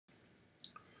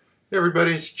Hey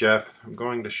everybody, it's Jeff. I'm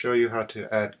going to show you how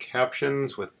to add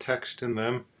captions with text in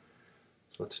them.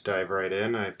 So let's dive right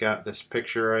in. I've got this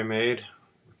picture I made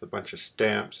with a bunch of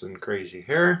stamps and crazy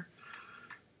hair.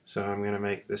 So I'm going to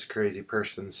make this crazy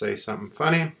person say something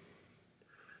funny.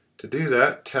 To do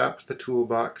that, tap the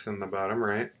toolbox in the bottom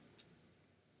right,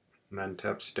 and then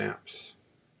tap stamps.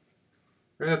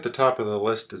 Right at the top of the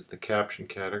list is the caption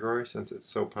category. Since it's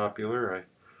so popular, I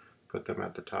put them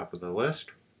at the top of the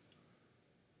list.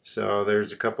 So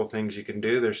there's a couple things you can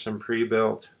do. There's some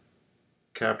pre-built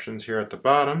captions here at the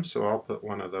bottom, so I'll put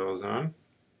one of those on.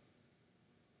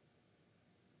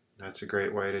 That's a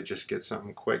great way to just get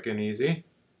something quick and easy.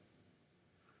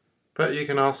 But you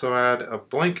can also add a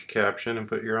blank caption and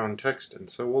put your own text in,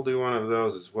 so we'll do one of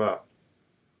those as well.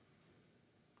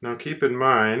 Now keep in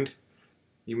mind,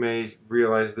 you may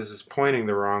realize this is pointing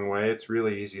the wrong way. It's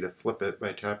really easy to flip it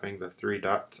by tapping the three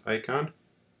dots icon,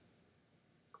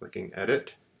 clicking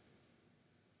Edit.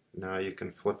 Now you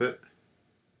can flip it.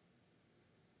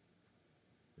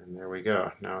 And there we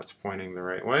go. Now it's pointing the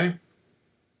right way.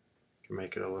 You can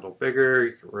make it a little bigger,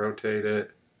 you can rotate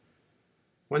it.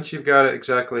 Once you've got it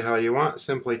exactly how you want,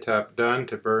 simply tap Done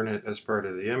to burn it as part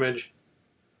of the image.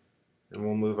 And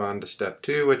we'll move on to step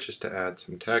 2, which is to add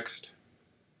some text.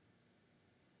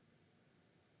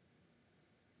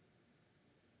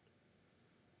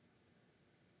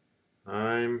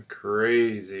 I'm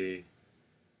crazy.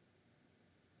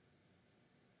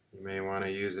 You may want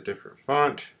to use a different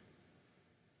font.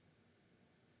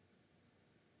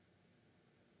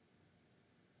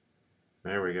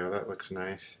 There we go, that looks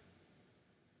nice.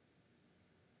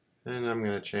 And I'm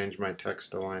going to change my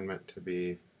text alignment to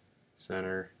be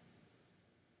center.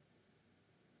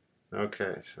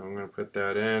 Okay, so I'm going to put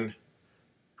that in.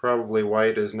 Probably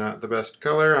white is not the best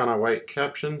color on a white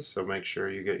caption, so make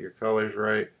sure you get your colors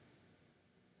right.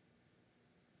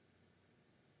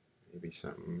 Maybe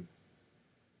something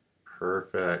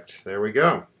perfect. There we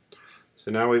go.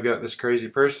 So now we've got this crazy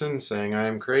person saying I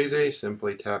am crazy.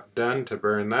 Simply tap Done to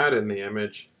burn that in the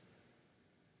image.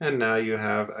 And now you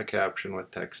have a caption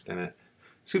with text in it.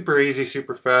 Super easy,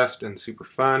 super fast, and super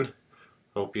fun.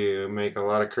 Hope you make a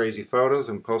lot of crazy photos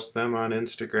and post them on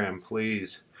Instagram,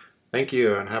 please. Thank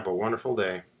you and have a wonderful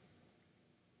day.